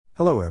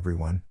Hello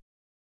everyone.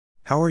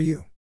 How are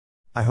you?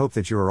 I hope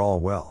that you are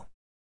all well.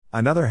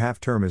 Another half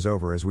term is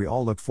over as we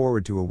all look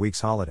forward to a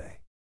week's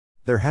holiday.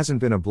 There hasn't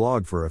been a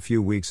blog for a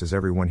few weeks as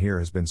everyone here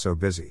has been so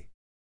busy.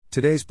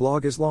 Today's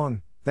blog is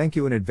long, thank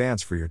you in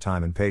advance for your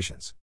time and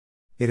patience.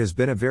 It has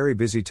been a very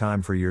busy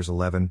time for years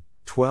 11,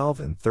 12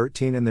 and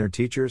 13 and their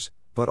teachers,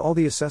 but all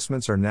the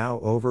assessments are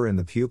now over and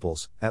the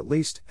pupils, at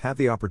least, have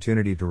the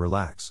opportunity to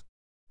relax.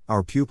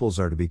 Our pupils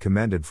are to be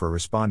commended for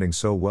responding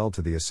so well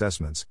to the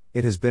assessments.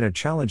 It has been a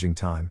challenging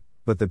time,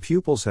 but the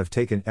pupils have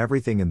taken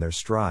everything in their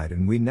stride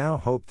and we now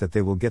hope that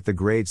they will get the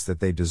grades that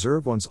they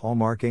deserve once all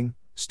marking,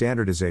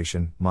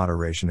 standardization,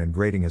 moderation and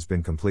grading has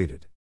been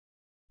completed.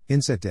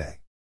 Inset Day.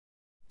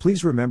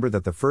 Please remember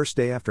that the first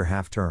day after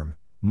half term,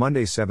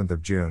 Monday 7th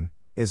of June,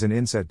 is an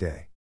Inset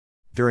Day.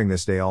 During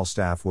this day all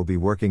staff will be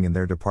working in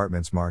their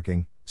departments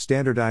marking,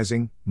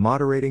 standardizing,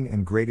 moderating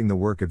and grading the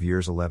work of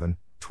years 11,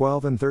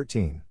 12 and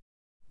 13.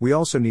 We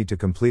also need to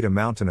complete a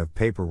mountain of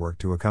paperwork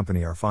to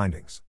accompany our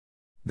findings.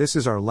 This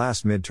is our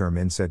last midterm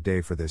Inset Day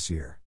for this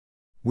year.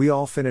 We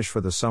all finish for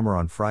the summer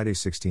on Friday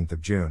 16th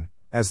of June,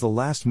 as the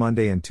last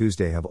Monday and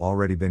Tuesday have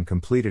already been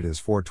completed as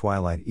 4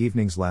 twilight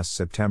evenings last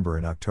September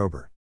and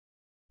October.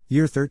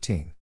 Year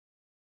 13.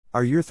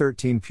 Our Year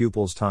 13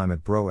 pupils' time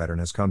at Bro Edern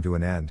has come to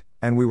an end,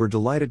 and we were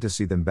delighted to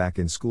see them back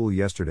in school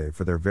yesterday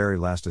for their very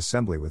last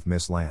assembly with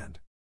Miss Land.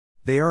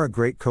 They are a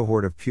great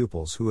cohort of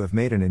pupils who have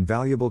made an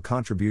invaluable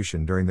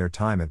contribution during their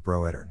time at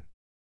Bro Edern.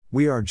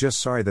 We are just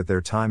sorry that their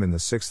time in the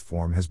 6th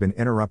form has been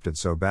interrupted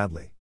so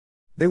badly.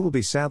 They will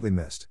be sadly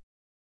missed.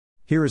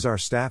 Here is our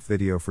staff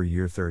video for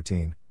Year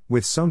 13,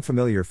 with some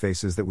familiar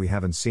faces that we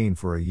haven't seen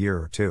for a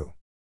year or two.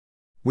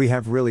 We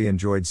have really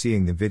enjoyed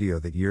seeing the video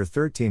that Year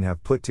 13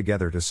 have put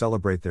together to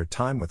celebrate their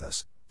time with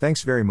us.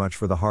 Thanks very much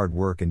for the hard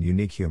work and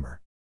unique humor.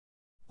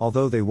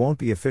 Although they won't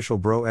be official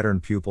Bro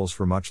Edern pupils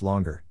for much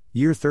longer,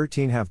 Year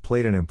 13 have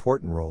played an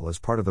important role as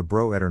part of the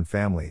Bro Edern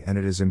family and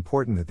it is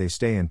important that they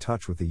stay in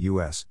touch with the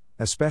US,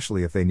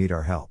 especially if they need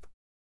our help.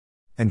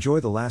 Enjoy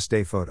the last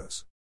day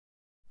photos.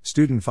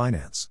 Student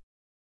Finance.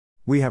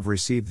 We have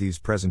received these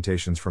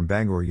presentations from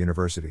Bangor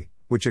University,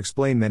 which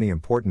explain many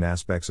important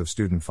aspects of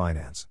student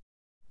finance.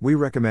 We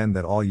recommend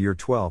that all Year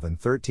 12 and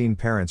 13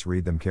 parents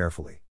read them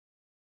carefully.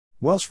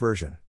 Welsh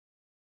version.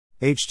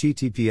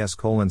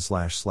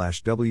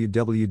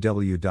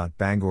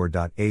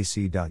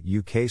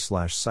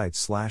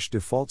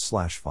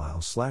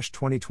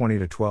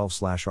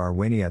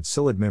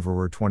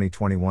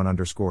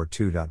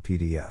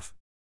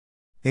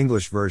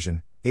 English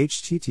version.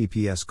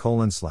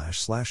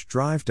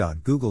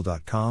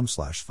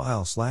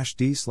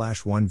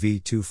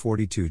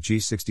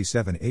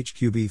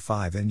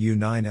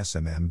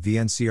 https://drive.google.com/file/d/1v242g67hqb5nu9smm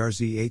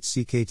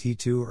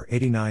vncrz8cket2 or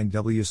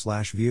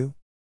 89w/view.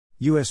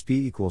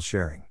 USB =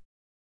 sharing.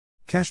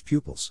 Cash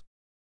pupils.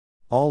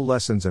 All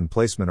lessons and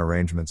placement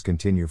arrangements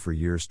continue for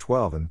years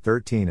 12 and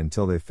 13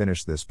 until they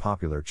finish this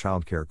popular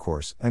childcare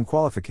course and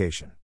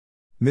qualification.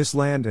 Miss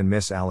Land and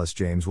Miss Alice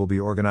James will be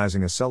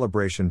organizing a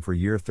celebration for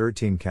Year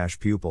 13 cash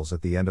pupils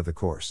at the end of the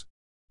course.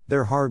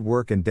 Their hard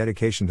work and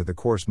dedication to the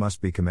course must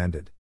be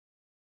commended.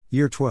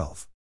 Year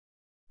 12.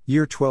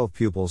 Year 12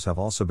 pupils have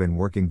also been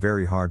working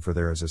very hard for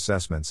their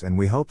assessments and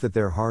we hope that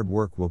their hard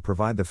work will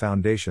provide the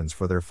foundations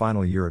for their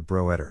final year at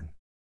Bro Edern.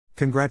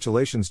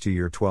 Congratulations to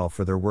Year 12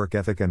 for their work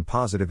ethic and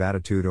positive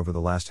attitude over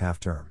the last half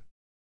term.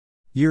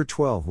 Year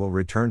 12 will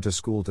return to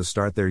school to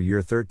start their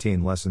Year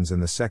 13 lessons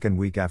in the second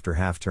week after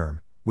half term,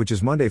 which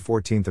is Monday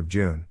 14th of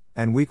June,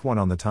 and week 1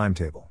 on the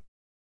timetable.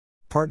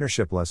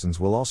 Partnership lessons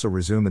will also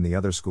resume in the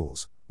other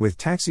schools, with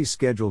taxis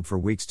scheduled for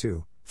weeks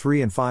 2,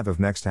 3 and 5 of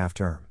next half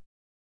term.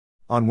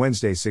 On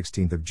Wednesday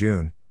 16th of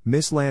June,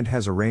 Miss Land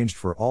has arranged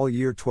for all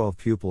Year 12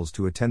 pupils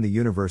to attend the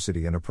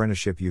University and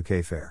Apprenticeship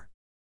UK Fair.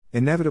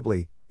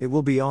 Inevitably, it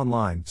will be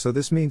online, so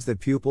this means that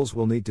pupils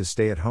will need to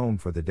stay at home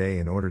for the day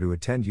in order to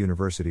attend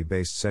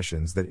university-based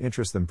sessions that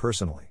interest them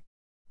personally.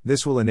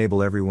 This will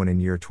enable everyone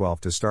in Year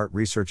 12 to start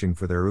researching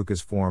for their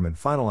UCAS form and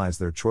finalize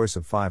their choice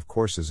of 5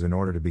 courses in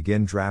order to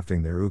begin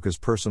drafting their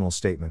UCAS personal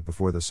statement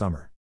before the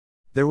summer.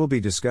 There will be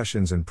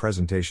discussions and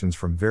presentations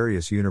from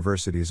various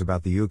universities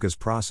about the UCAS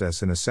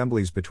process and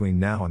assemblies between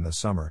now and the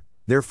summer,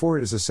 therefore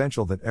it is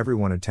essential that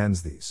everyone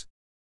attends these.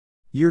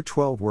 Year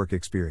 12 work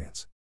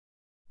experience.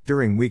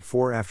 During week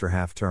 4 after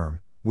half term,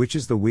 which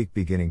is the week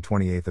beginning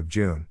 28th of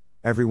June,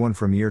 everyone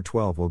from Year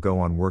 12 will go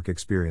on work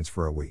experience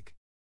for a week.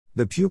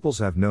 The pupils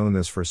have known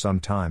this for some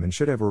time and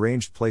should have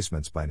arranged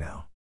placements by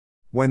now.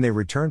 When they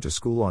return to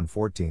school on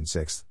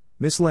 14/6,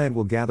 Miss Land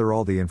will gather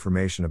all the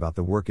information about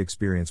the work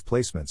experience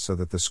placements so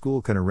that the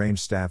school can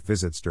arrange staff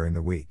visits during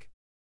the week.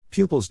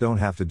 Pupils don't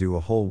have to do a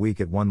whole week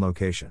at one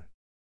location.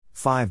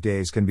 5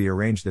 days can be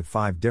arranged at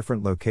 5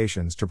 different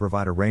locations to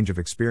provide a range of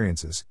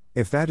experiences,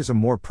 if that is a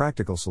more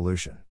practical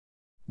solution.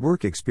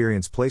 Work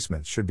experience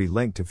placements should be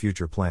linked to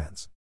future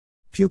plans.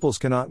 Pupils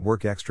cannot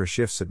work extra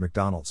shifts at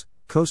McDonald's,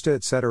 Costa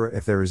etc.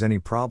 If there is any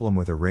problem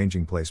with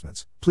arranging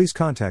placements, please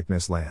contact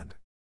Miss Land.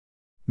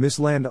 Miss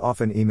Land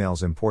often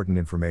emails important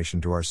information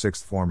to our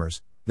 6th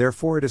formers,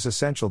 therefore it is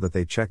essential that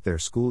they check their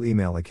school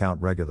email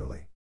account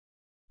regularly.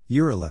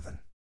 Year 11.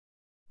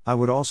 I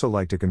would also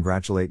like to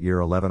congratulate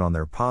Year 11 on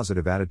their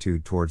positive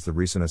attitude towards the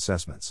recent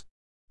assessments.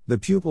 The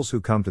pupils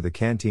who come to the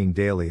canteen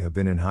daily have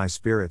been in high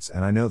spirits,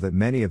 and I know that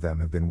many of them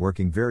have been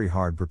working very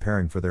hard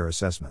preparing for their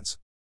assessments.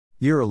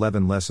 Year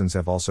 11 lessons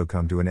have also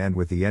come to an end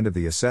with the end of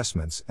the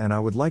assessments, and I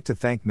would like to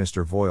thank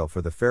Mr. Voyle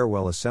for the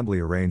farewell assembly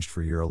arranged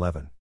for Year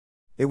 11.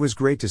 It was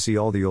great to see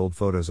all the old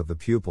photos of the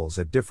pupils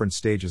at different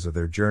stages of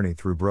their journey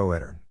through Bro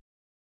Edern.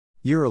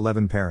 Year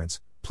 11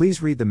 parents,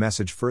 please read the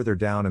message further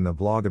down in the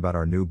blog about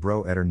our new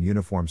Bro Edern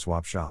uniform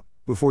swap shop,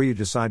 before you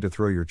decide to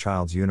throw your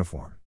child's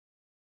uniform.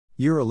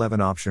 Year 11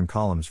 option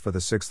columns for the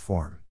 6th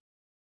form.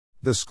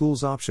 The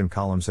school's option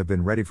columns have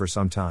been ready for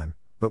some time,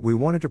 but we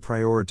wanted to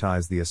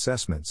prioritize the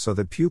assessment so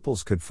that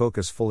pupils could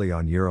focus fully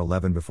on Year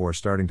 11 before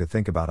starting to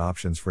think about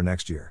options for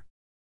next year.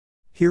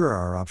 Here are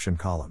our option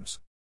columns.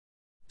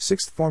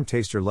 6th form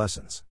taster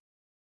lessons.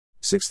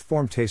 6th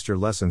form taster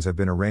lessons have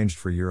been arranged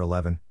for Year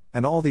 11,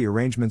 and all the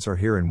arrangements are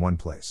here in one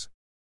place.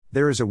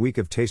 There is a week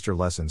of taster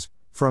lessons,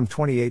 from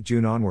 28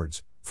 June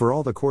onwards, for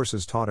all the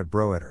courses taught at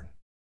Bro Edern.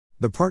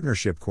 The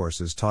partnership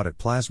courses taught at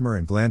Plasmer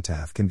and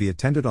Glantaf can be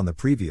attended on the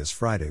previous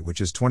Friday, which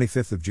is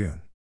 25th of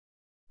June.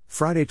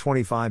 Friday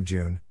 25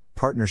 June,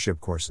 partnership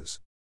courses.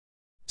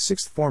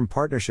 6th form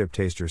partnership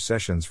taster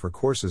sessions for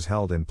courses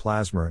held in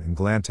Plasmer and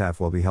Glantaf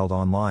will be held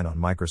online on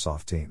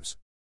Microsoft Teams.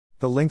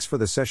 The links for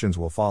the sessions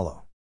will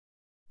follow.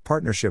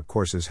 Partnership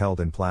courses held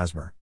in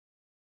Plasmer.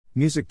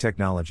 Music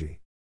technology.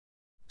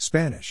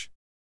 Spanish.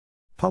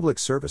 Public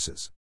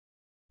services.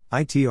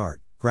 IT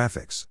art,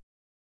 graphics.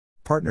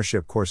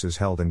 Partnership courses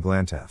held in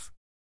Glantaf.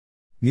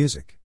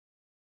 Music.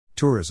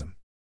 Tourism.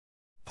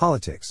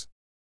 Politics.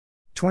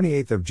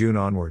 28th of June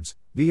onwards,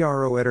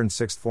 Bro Edern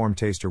 6th form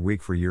taster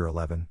week for Year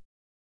 11.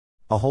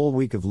 A whole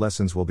week of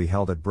lessons will be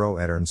held at Bro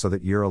Edern so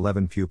that Year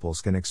 11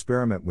 pupils can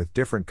experiment with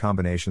different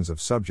combinations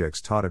of subjects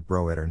taught at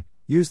Bro Edern,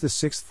 use the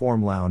 6th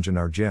form lounge and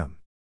our gym.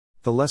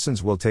 The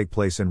lessons will take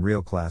place in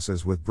real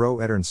classes with Bro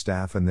Edern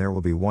staff, and there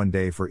will be one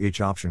day for each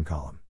option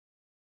column.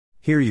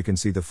 Here you can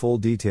see the full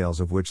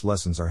details of which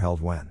lessons are held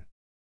when.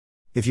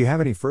 If you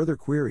have any further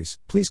queries,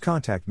 please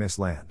contact Miss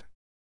Land.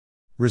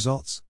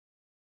 Results.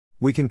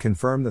 We can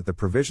confirm that the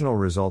provisional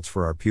results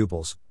for our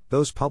pupils,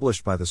 those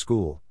published by the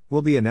school,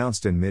 will be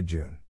announced in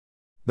mid-June.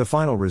 The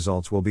final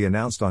results will be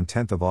announced on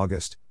 10th of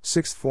August,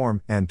 6th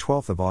form, and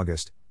 12th of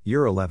August,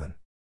 Year 11.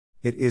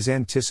 It is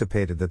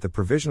anticipated that the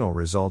provisional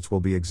results will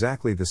be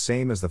exactly the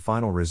same as the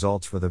final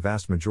results for the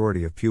vast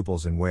majority of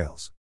pupils in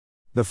Wales.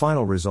 The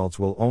final results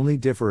will only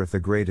differ if the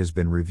grade has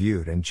been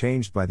reviewed and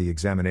changed by the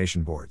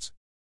examination boards.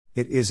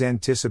 It is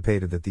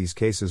anticipated that these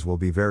cases will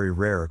be very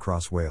rare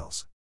across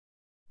Wales.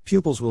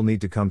 Pupils will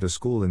need to come to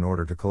school in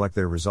order to collect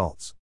their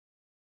results.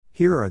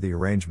 Here are the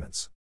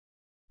arrangements.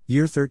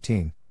 Year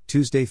 13,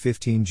 Tuesday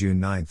 15 June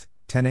 9th,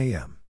 10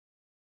 a.m.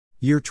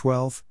 Year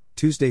 12,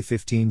 Tuesday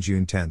 15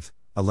 June 10th,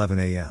 11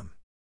 a.m.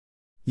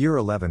 Year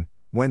 11,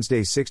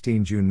 Wednesday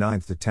 16 June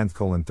 9th to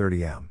 10th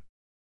 30 a.m.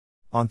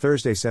 On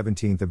Thursday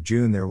 17th of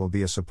June there will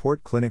be a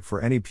support clinic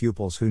for any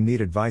pupils who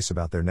need advice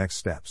about their next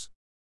steps.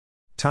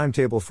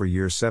 Timetable for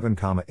Years 7,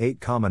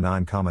 8,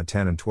 9,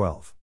 10 and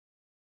 12.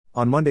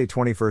 On Monday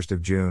 21st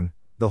of June,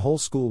 the whole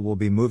school will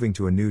be moving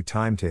to a new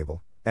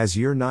timetable, as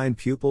Year 9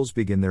 pupils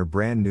begin their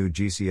brand new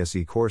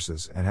GCSE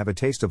courses and have a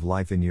taste of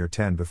life in Year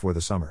 10 before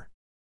the summer.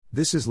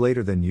 This is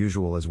later than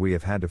usual as we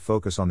have had to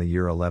focus on the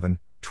Year 11,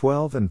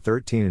 12 and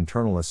 13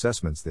 internal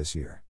assessments this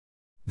year.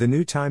 The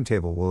new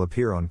timetable will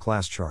appear on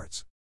class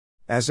charts.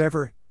 As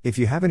ever, if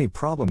you have any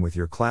problem with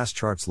your class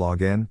charts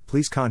login,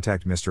 please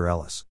contact Mr.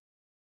 Ellis.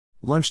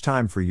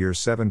 Lunchtime for Years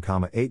 7,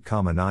 8,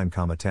 9,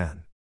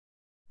 10.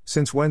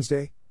 Since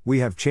Wednesday, we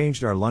have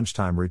changed our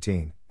lunchtime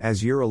routine,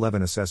 as Year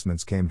 11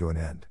 assessments came to an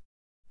end.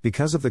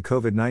 Because of the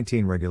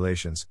COVID-19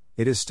 regulations,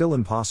 it is still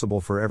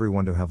impossible for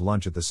everyone to have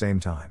lunch at the same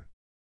time.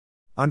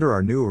 Under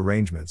our new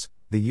arrangements,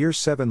 the Year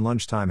 7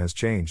 lunchtime has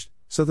changed,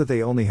 so that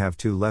they only have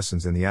 2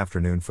 lessons in the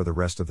afternoon for the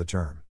rest of the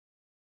term.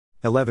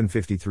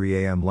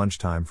 11:53 a.m.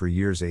 lunchtime for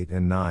Years 8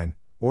 and 9,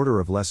 order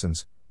of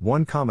lessons,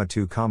 1,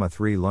 2,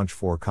 3 lunch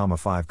 4,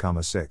 5,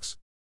 6.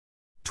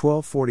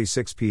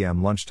 12:46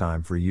 p.m.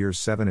 lunchtime for Years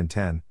 7 and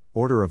 10,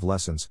 order of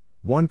lessons,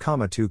 1,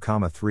 2,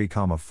 3,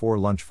 4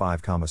 lunch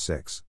 5,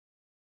 6.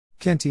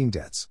 Canteen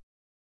debts.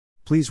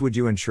 Please would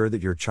you ensure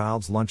that your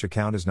child's lunch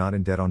account is not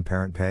in debt on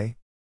parent pay?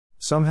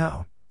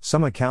 Somehow,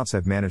 some accounts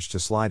have managed to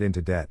slide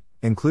into debt,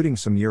 including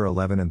some Year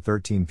 11 and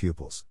 13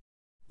 pupils.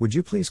 Would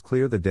you please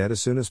clear the debt as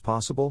soon as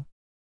possible?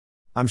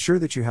 I'm sure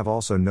that you have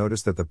also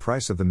noticed that the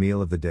price of the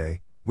meal of the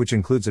day, which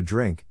includes a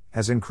drink,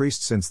 has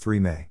increased since 3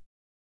 May.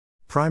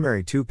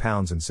 Primary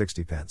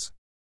 £2.60.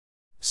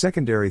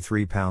 Secondary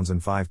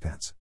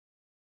 £3.05.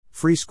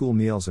 Free school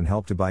meals and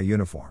help to buy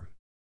uniform.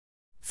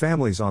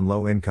 Families on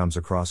low incomes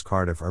across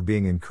Cardiff are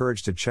being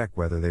encouraged to check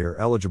whether they are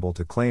eligible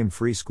to claim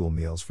free school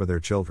meals for their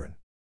children.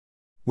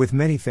 With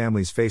many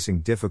families facing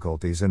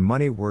difficulties and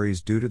money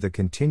worries due to the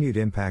continued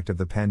impact of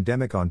the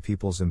pandemic on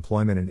people's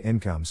employment and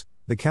incomes,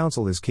 the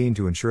Council is keen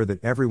to ensure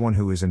that everyone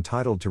who is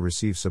entitled to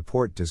receive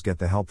support does get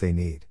the help they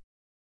need.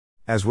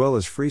 As well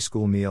as free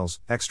school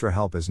meals, extra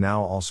help is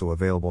now also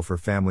available for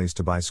families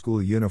to buy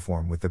school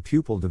uniform, with the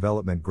Pupil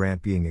Development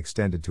Grant being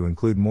extended to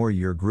include more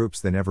year groups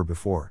than ever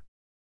before.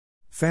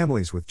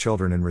 Families with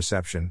children in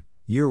reception,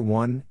 Year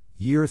 1,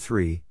 Year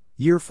 3,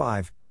 Year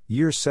 5,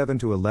 Year 7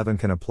 to 11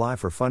 can apply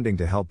for funding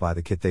to help buy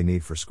the kit they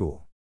need for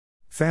school.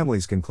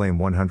 Families can claim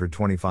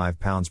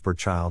 £125 per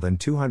child and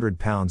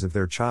 £200 if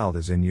their child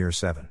is in Year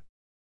 7.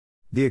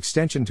 The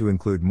extension to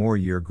include more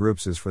year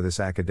groups is for this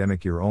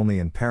academic year only,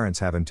 and parents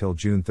have until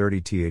June 30,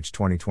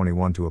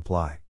 2021 to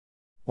apply.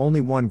 Only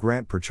one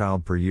grant per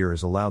child per year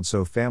is allowed,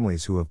 so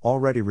families who have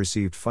already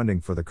received funding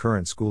for the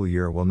current school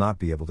year will not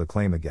be able to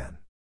claim again.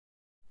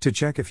 To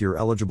check if you're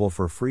eligible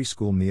for free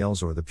school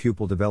meals or the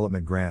Pupil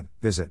Development Grant,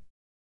 visit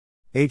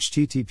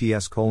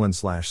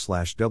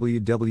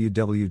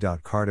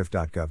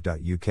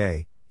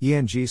https://www.cardiff.gov.uk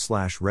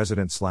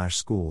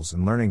eng/resident/schools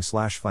and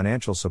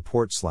learning/financial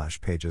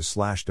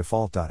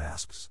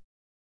support/pages/default.asks.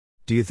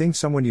 Do you think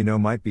someone you know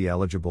might be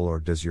eligible,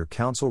 or does your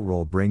council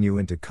role bring you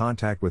into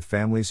contact with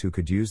families who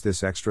could use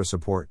this extra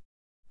support?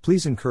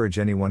 Please encourage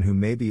anyone who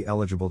may be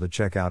eligible to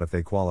check out if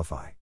they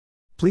qualify.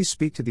 Please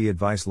speak to the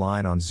advice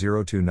line on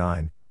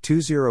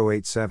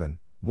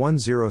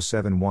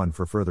 029-2087-1071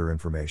 for further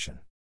information.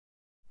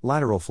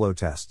 Lateral flow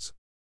tests.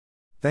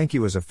 Thank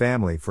you as a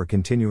family for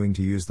continuing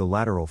to use the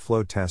lateral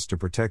flow test to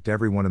protect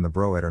everyone in the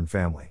Broedern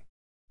family.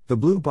 The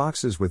blue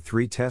boxes with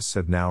 3 tests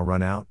have now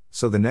run out,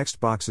 so the next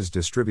boxes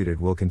distributed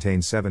will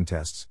contain 7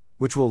 tests,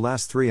 which will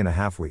last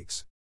 3.5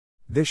 weeks.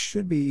 This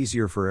should be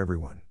easier for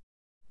everyone.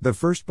 The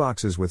first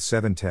boxes with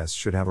 7 tests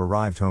should have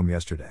arrived home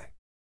yesterday.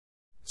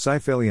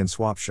 Cyphalian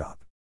Swap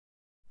Shop.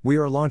 We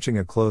are launching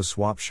a clothes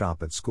swap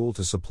shop at school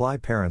to supply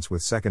parents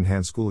with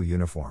second-hand school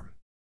uniform.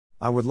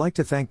 I would like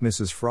to thank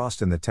Mrs.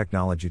 Frost in the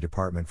technology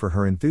department for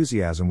her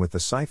enthusiasm with the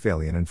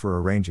Cyphalian and for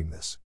arranging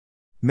this.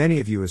 Many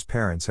of you as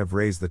parents have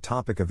raised the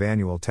topic of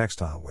annual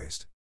textile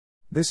waste.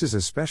 This is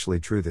especially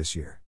true this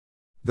year.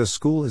 The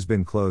school has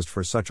been closed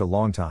for such a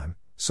long time,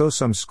 so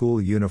some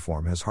school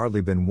uniform has hardly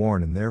been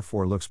worn and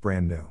therefore looks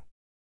brand new.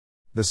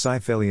 The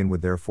Cyphalian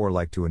would therefore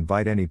like to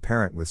invite any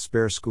parent with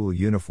spare school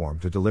uniform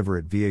to deliver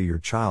it via your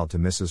child to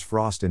Mrs.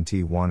 Frost in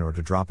T1 or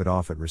to drop it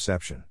off at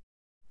reception.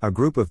 A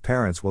group of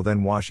parents will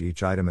then wash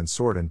each item and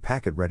sort and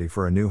pack it ready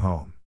for a new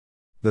home.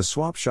 The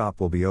swap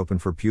shop will be open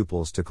for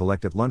pupils to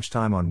collect at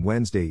lunchtime on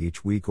Wednesday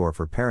each week, or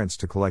for parents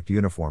to collect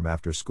uniform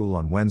after school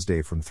on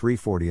Wednesday from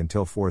 3:40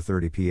 until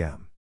 4:30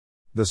 p.m.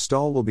 The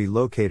stall will be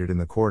located in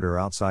the corridor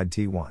outside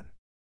T1.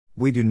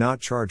 We do not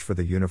charge for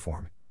the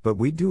uniform, but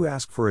we do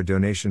ask for a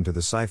donation to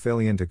the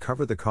Cyphalian to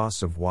cover the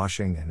costs of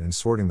washing and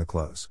sorting the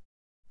clothes.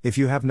 If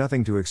you have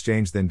nothing to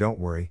exchange, then don't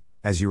worry,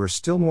 as you are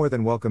still more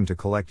than welcome to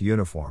collect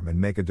uniform and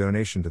make a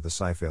donation to the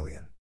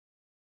Cyphalian.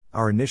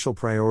 Our initial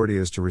priority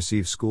is to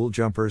receive school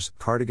jumpers,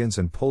 cardigans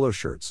and polo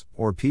shirts,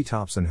 or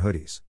P-tops and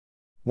hoodies.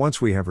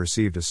 Once we have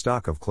received a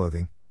stock of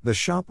clothing, the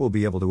shop will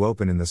be able to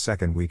open in the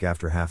second week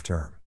after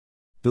half-term.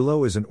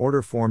 Below is an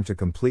order form to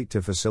complete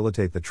to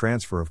facilitate the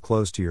transfer of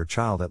clothes to your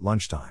child at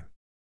lunchtime.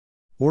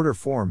 Order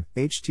form,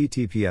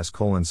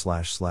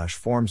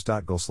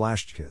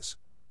 https://forms.gl/chkis,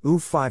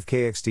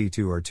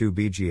 UF5KXT2 or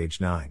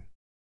 2BGH9.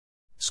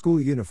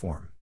 School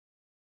uniform.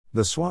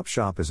 The swap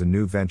shop is a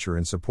new venture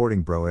in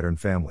supporting Broedern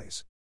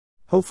families.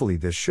 Hopefully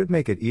this should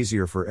make it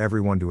easier for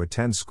everyone to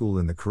attend school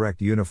in the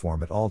correct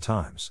uniform at all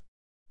times.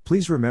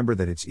 Please remember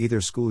that it's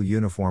either school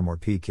uniform or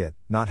P-kit,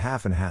 not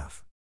half and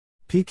half.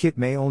 P-kit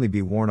may only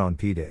be worn on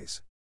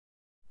P-days.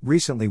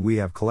 Recently we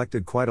have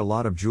collected quite a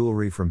lot of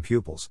jewelry from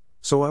pupils,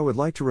 so I would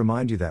like to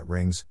remind you that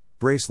rings,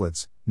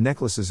 bracelets,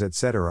 necklaces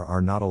etc.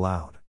 are not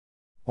allowed.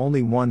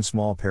 Only one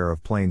small pair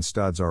of plain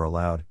studs are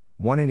allowed,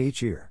 one in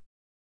each ear.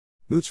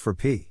 Boots for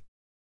P.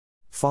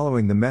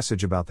 Following the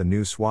message about the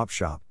new swap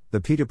shop,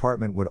 the P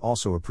department would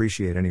also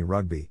appreciate any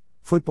rugby,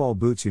 football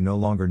boots you no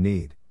longer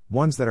need,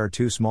 ones that are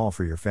too small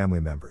for your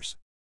family members.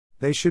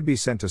 They should be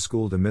sent to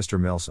school to Mr.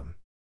 Milsom.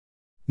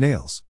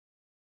 Nails.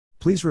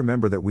 Please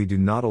remember that we do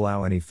not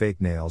allow any fake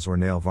nails or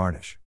nail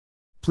varnish.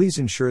 Please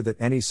ensure that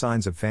any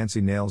signs of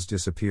fancy nails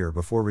disappear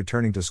before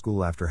returning to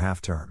school after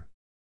half-term.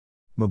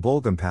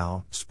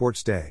 Mabolgampau,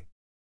 Sports Day.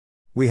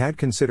 We had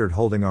considered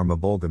holding our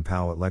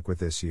Mabolgampau at Leckwith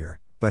this year,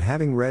 but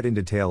having read in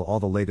detail all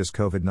the latest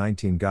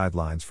COVID-19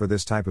 guidelines for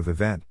this type of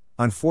event,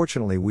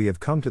 unfortunately we have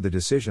come to the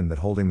decision that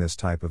holding this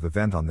type of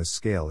event on this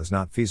scale is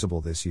not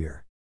feasible this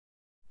year.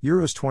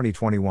 Euros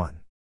 2021.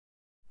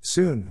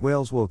 Soon,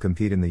 Wales will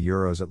compete in the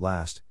Euros at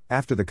last,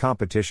 after the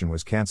competition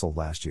was cancelled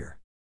last year.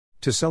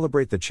 To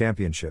celebrate the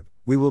championship,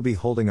 we will be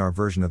holding our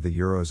version of the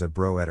Euros at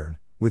Broedern,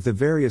 with the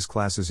various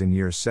classes in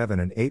years 7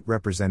 and 8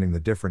 representing the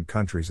different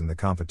countries in the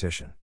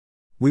competition.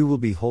 We will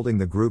be holding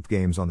the group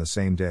games on the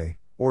same day,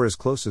 or as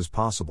close as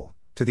possible,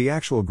 to the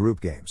actual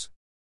group games.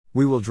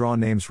 We will draw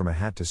names from a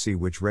hat to see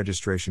which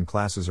registration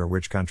classes are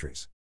which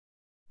countries.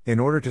 In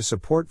order to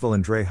support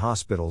Villandray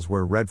Hospital's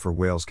Wear Red for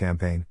Wales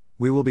campaign,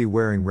 we will be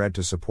wearing red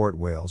to support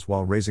Wales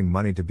while raising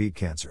money to beat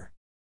cancer.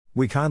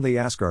 We kindly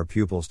ask our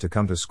pupils to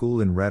come to school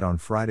in red on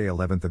Friday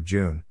 11th of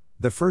June,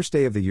 the first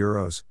day of the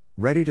Euros,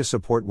 ready to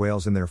support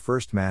Wales in their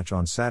first match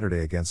on Saturday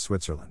against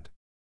Switzerland.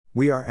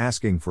 We are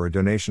asking for a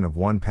donation of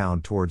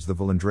 £1 towards the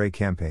Voluntary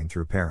campaign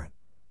through Parent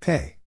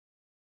Pay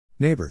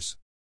Neighbours.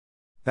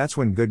 That's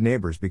when good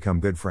neighbours become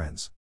good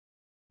friends.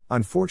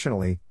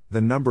 Unfortunately, the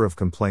number of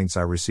complaints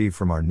I receive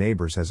from our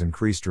neighbours has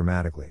increased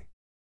dramatically.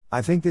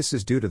 I think this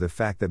is due to the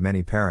fact that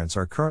many parents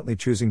are currently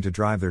choosing to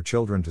drive their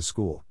children to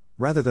school,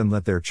 rather than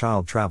let their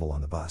child travel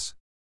on the bus.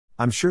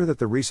 I'm sure that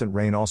the recent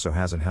rain also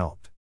hasn't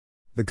helped.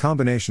 The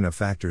combination of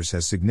factors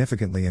has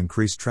significantly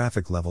increased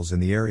traffic levels in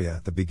the area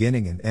at the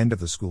beginning and end of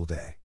the school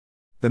day.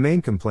 The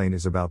main complaint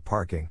is about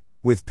parking,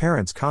 with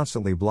parents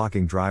constantly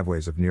blocking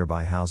driveways of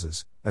nearby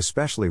houses,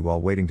 especially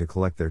while waiting to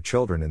collect their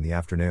children in the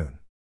afternoon.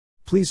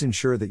 Please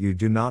ensure that you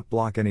do not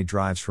block any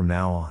drives from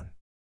now on.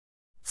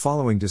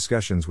 Following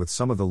discussions with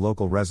some of the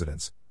local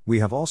residents, we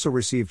have also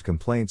received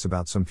complaints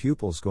about some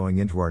pupils going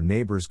into our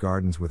neighbors'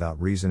 gardens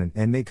without reason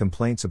and made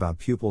complaints about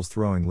pupils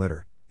throwing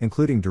litter,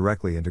 including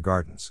directly into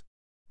gardens.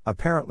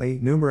 Apparently,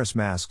 numerous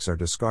masks are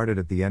discarded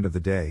at the end of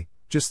the day,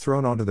 just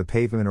thrown onto the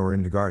pavement or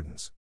into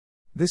gardens.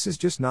 This is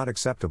just not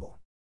acceptable.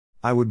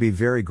 I would be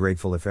very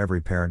grateful if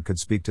every parent could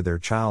speak to their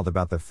child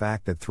about the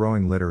fact that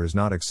throwing litter is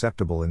not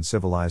acceptable in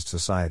civilized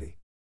society.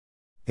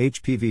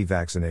 HPV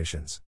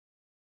vaccinations.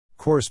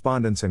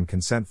 Correspondence and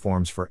consent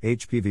forms for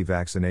HPV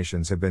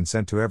vaccinations have been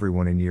sent to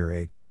everyone in Year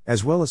 8,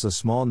 as well as a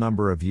small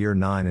number of Year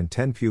 9 and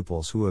 10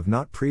 pupils who have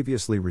not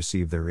previously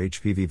received their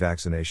HPV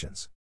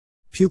vaccinations.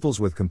 Pupils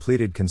with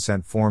completed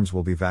consent forms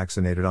will be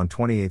vaccinated on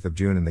 28th of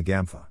June in the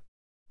GAMFA.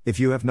 If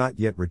you have not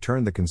yet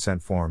returned the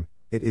consent form,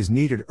 it is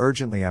needed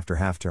urgently after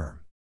half-term.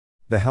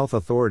 The health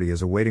authority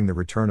is awaiting the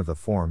return of the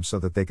form so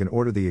that they can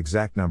order the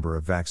exact number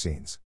of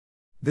vaccines.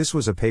 This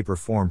was a paper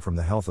form from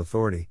the health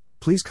authority.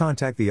 Please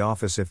contact the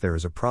office if there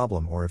is a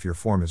problem or if your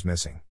form is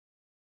missing.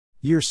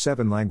 Year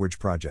 7 Language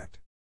Project.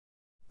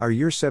 Our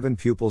Year 7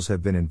 pupils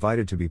have been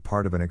invited to be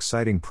part of an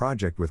exciting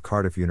project with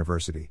Cardiff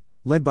University,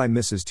 led by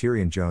Mrs.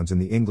 Tyrion Jones in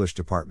the English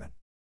department.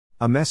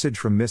 A message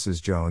from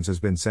Mrs. Jones has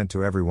been sent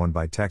to everyone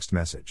by text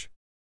message.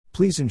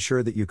 Please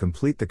ensure that you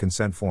complete the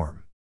consent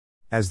form.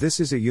 As this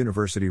is a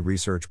university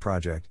research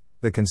project,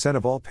 the consent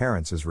of all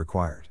parents is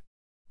required.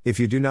 If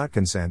you do not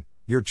consent,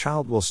 your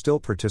child will still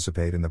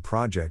participate in the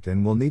project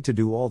and will need to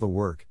do all the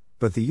work,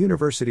 but the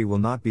university will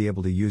not be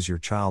able to use your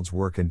child's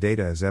work and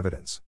data as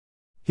evidence.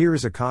 Here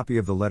is a copy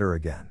of the letter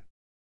again.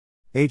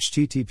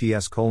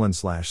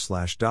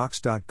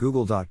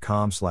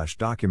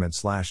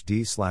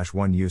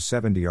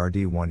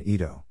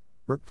 https://docs.google.com/document/d/1u70rd1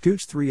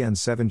 rptuch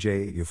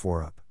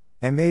 3n7j8u4up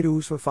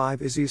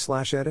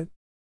m8usfa5is/edit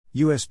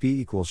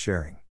USB =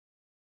 sharing.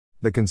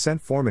 The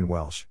consent form in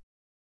Welsh.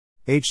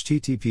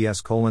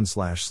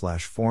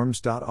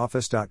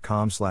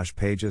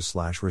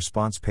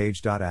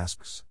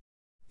 https://forms.office.com/pages/response-page.asks.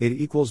 It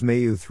equals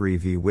mayu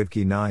 3v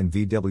witki 9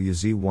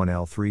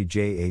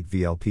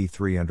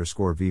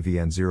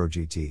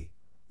 vwz1l3j8vlp3_vvn0gt.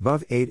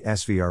 vuv 8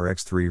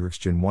 svrx3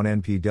 rixgen 1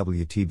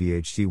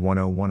 npwtbht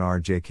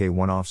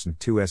 101rjk1 offsn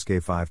 2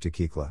 sk5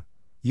 tequila.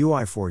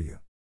 UI4u.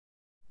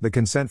 The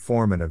consent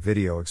form and a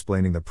video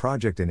explaining the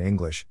project in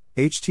English.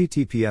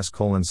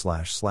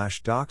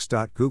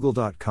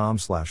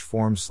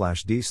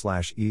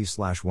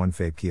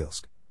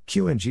 https://docs.google.com/forms/d/e/1fabkielsk.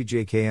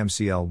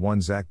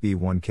 QNGJKMCL1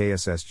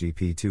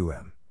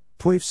 ZACB1KSSGP2M.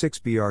 POIF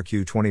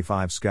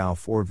 6BRQ25 SCOW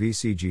 4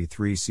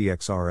 VCG3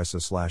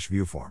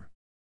 CXRSA/viewform.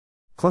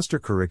 Cluster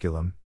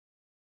Curriculum.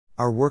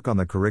 Our work on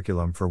the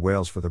curriculum for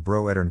Wales for the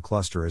Bro Edern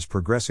cluster is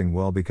progressing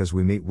well because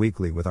we meet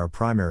weekly with our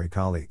primary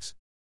colleagues.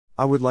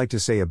 I would like to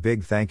say a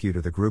big thank you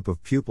to the group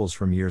of pupils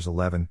from years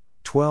 11,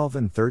 12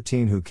 and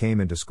 13 who came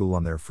into school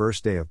on their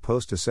first day of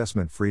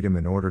post-assessment freedom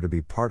in order to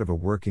be part of a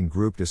working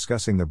group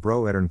discussing the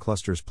Bro Edern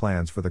cluster's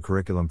plans for the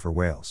curriculum for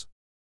Wales.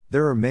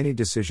 There are many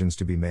decisions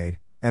to be made,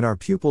 and our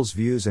pupils'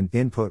 views and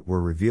input were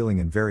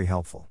revealing and very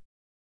helpful.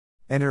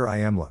 Enter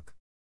IAMLOC.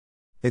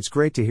 It's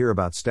great to hear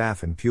about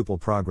staff and pupil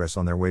progress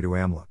on their way to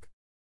AMLOC.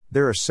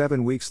 There are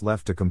 7 weeks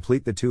left to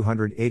complete the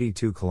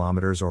 282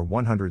 kilometers or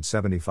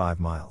 175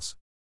 miles.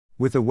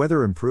 With the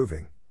weather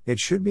improving, it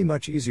should be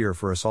much easier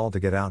for us all to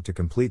get out to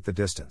complete the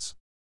distance.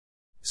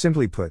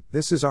 Simply put,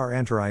 this is our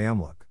Enter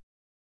IAMLOC.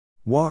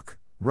 Walk,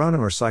 run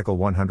or cycle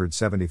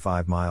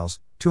 175 miles,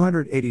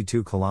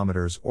 282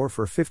 kilometers or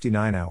for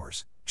 59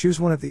 hours, choose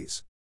one of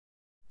these.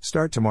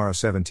 Start tomorrow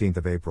 17th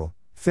of April,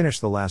 finish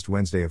the last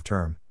Wednesday of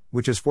term,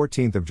 which is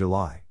 14th of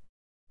July.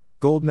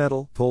 Gold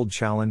medal, pulled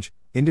challenge,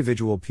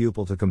 individual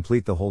pupil to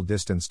complete the whole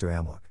distance to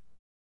AMLOC.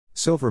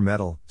 Silver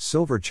medal,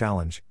 silver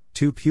challenge,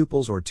 2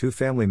 pupils or 2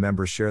 family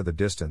members share the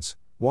distance,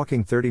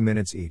 walking 30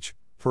 minutes each,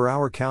 per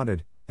hour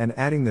counted, and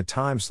adding the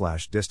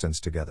time/distance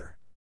together.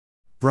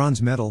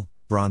 Bronze medal,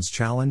 bronze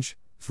challenge,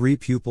 3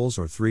 pupils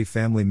or 3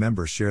 family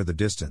members share the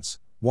distance,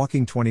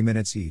 walking 20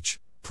 minutes each,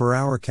 per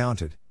hour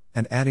counted,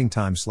 and adding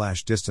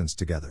time/distance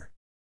together.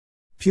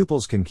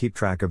 Pupils can keep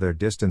track of their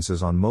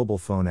distances on mobile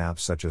phone apps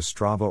such as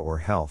Strava or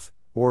Health,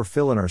 or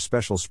fill in our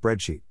special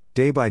spreadsheet,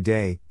 day by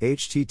day,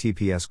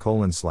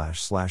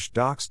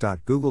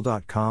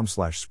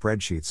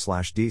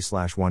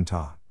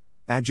 https://docs.google.com/spreadsheets/d/1ta.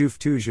 Adjuf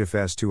 2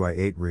 jfs 2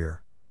 I8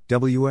 rear.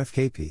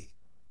 WFKP,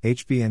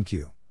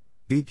 HBNQ,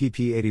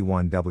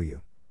 BPP81W,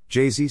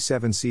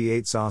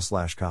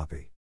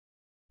 JZ7C8SA/copy.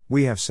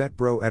 We have set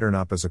Bro Edern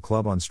up as a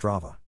club on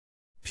Strava.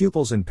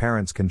 Pupils and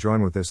parents can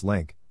join with this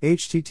link,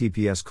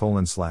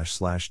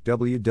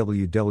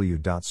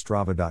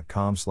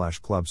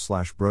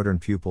 https://www.strava.com/club/broedern.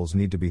 Pupils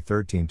need to be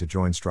 13 to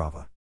join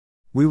Strava.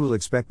 We will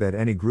expect that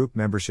any group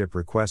membership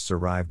requests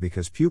arrive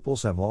because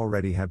pupils have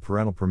already had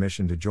parental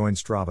permission to join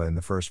Strava in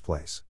the first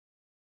place.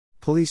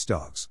 Police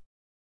dogs.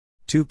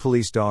 2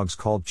 police dogs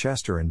called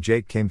Chester and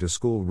Jake came to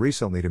school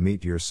recently to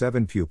meet Year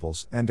 7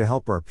 pupils and to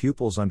help our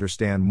pupils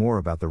understand more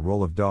about the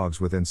role of dogs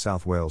within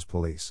South Wales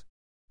Police.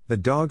 The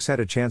dogs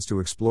had a chance to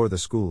explore the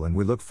school and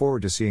we look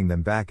forward to seeing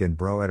them back in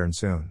Bro Edern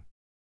soon.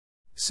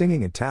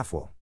 Singing at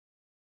TAFWEL.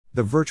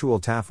 The virtual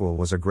TAFWEL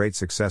was a great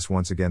success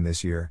once again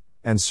this year,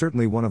 and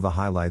certainly one of the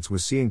highlights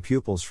was seeing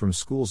pupils from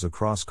schools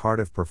across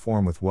Cardiff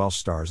perform with Welsh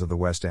Stars of the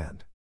West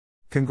End.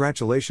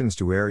 Congratulations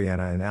to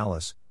Ariana and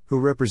Alice, who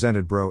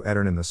represented Bro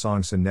Edern in the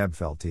song Syneb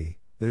Felty,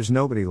 There's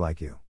Nobody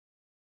Like You.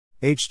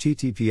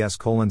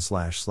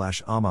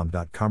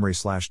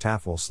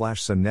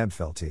 https://amam.cymru/tafwel/Syneb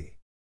Felty.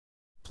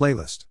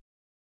 Playlist.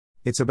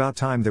 It's about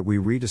time that we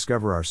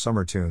rediscover our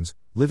summer tunes,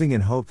 living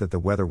in hope that the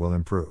weather will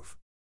improve.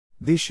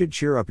 These should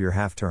cheer up your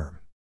half-term.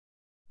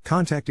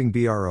 Contacting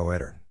Bro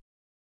Edern.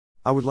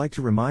 I would like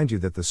to remind you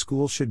that the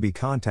school should be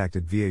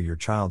contacted via your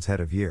child's head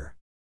of year.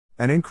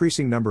 An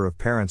increasing number of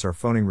parents are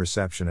phoning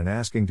reception and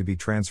asking to be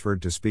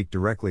transferred to speak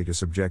directly to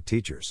subject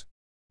teachers.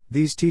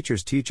 These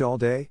teachers teach all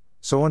day,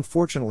 so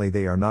unfortunately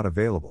they are not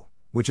available,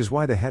 which is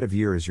why the head of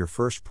year is your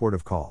first port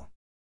of call.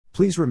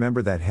 Please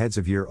remember that heads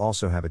of year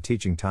also have a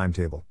teaching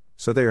timetable,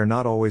 so they are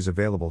not always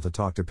available to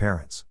talk to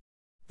parents.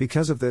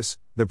 Because of this,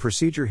 the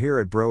procedure here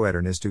at Bro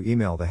Edern is to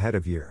email the head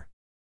of year.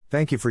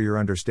 Thank you for your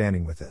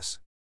understanding with this.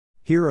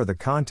 Here are the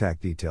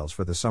contact details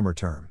for the summer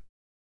term.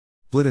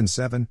 Blitten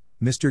 7,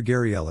 Mr.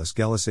 Gary Ellis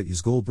Gellis at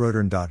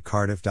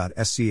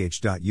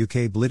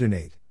ysgolbrodern.cardiff.sch.uk. Blitten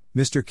 8,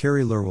 Mr.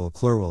 Kerry Lurwell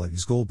Clurwell at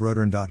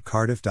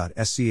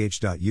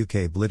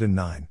ysgolbrodern.cardiff.sch.uk. Blitten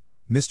 9,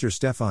 Mr.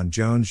 Stefan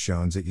Jones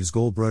Jones at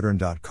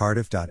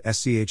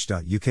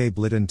ysgolbrodern.cardiff.sch.uk.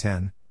 Blitten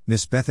 10,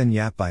 Miss Bethan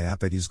Yap by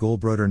App at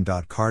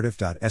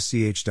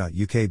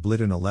ysgolbrodern.cardiff.sch.uk.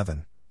 Blitten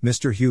 11,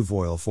 Mr. Hugh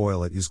Foyle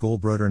Foyle at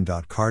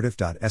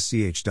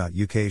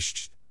ysgolbrodern.cardiff.sch.uk.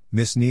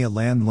 Miss Nia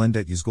Landlend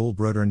at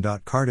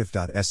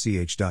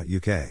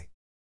ysgolbrodern.cardiff.sch.uk.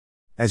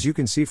 As you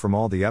can see from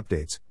all the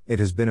updates, it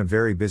has been a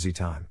very busy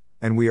time,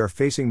 and we are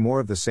facing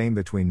more of the same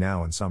between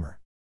now and summer.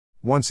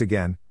 Once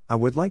again, I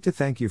would like to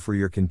thank you for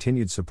your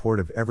continued support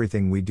of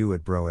everything we do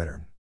at Bro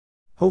Edern.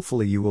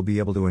 Hopefully you will be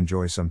able to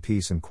enjoy some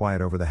peace and quiet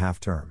over the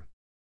half term.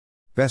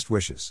 Best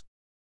wishes.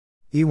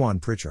 Ewan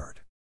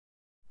Pritchard,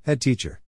 Head Teacher.